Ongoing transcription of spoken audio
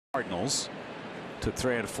Cardinals took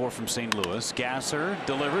 3 out of 4 from St. Louis. Gasser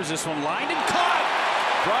delivers this one, lined and caught.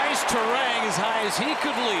 Bryce Terang as high as he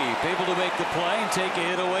could leap, able to make the play and take a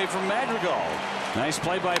hit away from Madrigal. Nice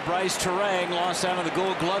play by Bryce Terang. Lost out of the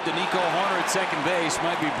Gold Glove to Nico Hoerner at second base.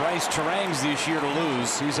 Might be Bryce Terang's this year to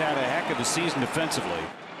lose. He's had a heck of a season defensively.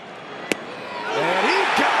 And he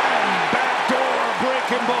got him. Backdoor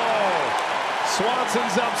breaking ball.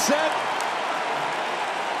 Swanson's upset.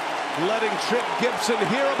 Letting Tripp Gibson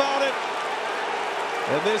hear about it.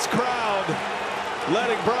 And this crowd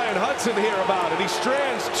letting Brian Hudson hear about it. He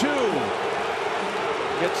strands 2.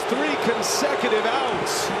 Gets 3 consecutive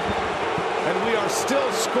outs. And we are still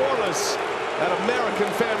scoreless at American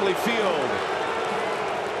Family Field.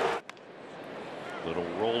 Little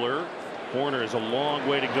roller. Hoerner is a long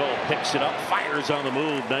way to go. Picks it up. Fires on the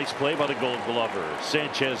move. Nice play by the Gold Glover.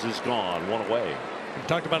 Sanchez is gone. 1 away. We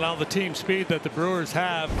talked about all the team speed that the Brewers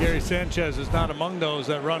have. Gary Sanchez is not among those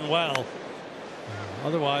that run well.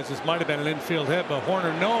 Otherwise, this might have been an infield hit, but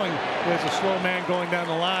Hoerner, knowing there's a slow man going down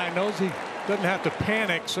the line, knows he doesn't have to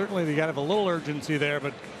panic. Certainly, they got to have a little urgency there,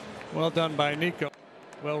 but well done by Nico.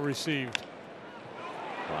 Well received.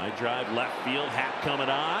 Fly drive left field. Happ coming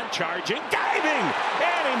on, charging, diving,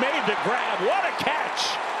 and he made the grab. What a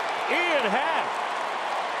catch, Ian Happ.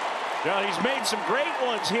 Now, he's made some great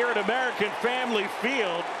ones here at American Family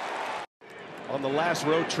Field. On the last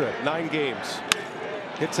road trip, 9 games.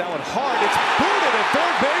 Hits that one hard. It's booted at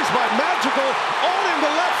third base by Madrigal. On into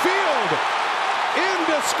left field. In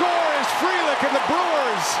to score is Frelick, and the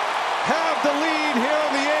Brewers have the lead here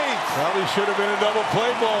on the 8th. Probably should have been a double play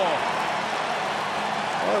ball.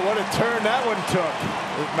 Boy, what a turn that one took.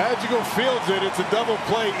 If Madrigal fields it, it's a double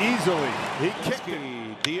play easily. He kicked it.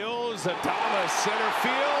 Deals Adames center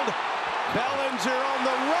field. Bellinger on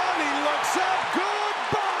the run. He looks up.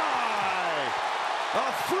 Goodbye. A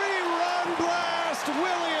 3-run blast.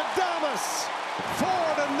 Willie Adames.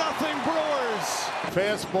 4-0 Brewers.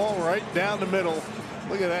 Fastball right down the middle.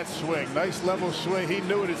 Look at that swing. Nice level swing. He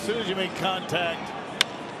knew it as soon as you make contact.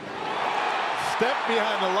 Step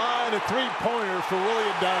behind the line. A 3-pointer for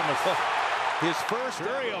Willie Adames. His first.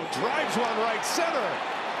 Uriel drives one right center.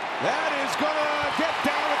 That is going to get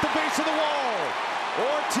down at the base of the wall.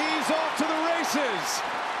 Ortiz off to the races.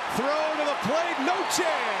 Throw to the plate. No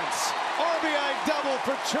chance. RBI double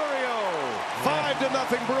for Chourio. 5-0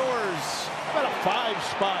 Brewers. How about a 5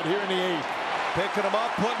 spot here in the 8th? Picking them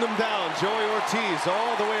up, putting them down. Joey Ortiz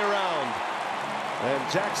all the way around. And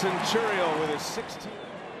Jackson Chourio with his 16th.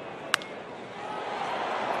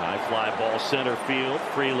 High fly ball center field.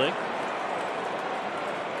 Frelick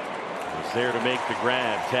is there to make the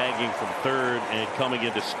grab. Tagging from third and coming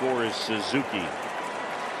in to score is Suzuki.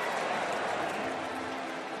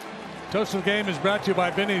 Toast of the Game is brought to you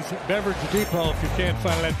by Binny's Beverage Depot. If you can't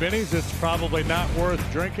find it at Binny's, it's probably not worth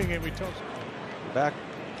drinking, and we toast. Back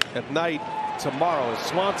at night tomorrow.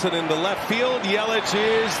 Swanson into left field. Yelich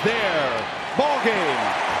is there. Ball game.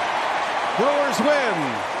 Brewers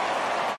win.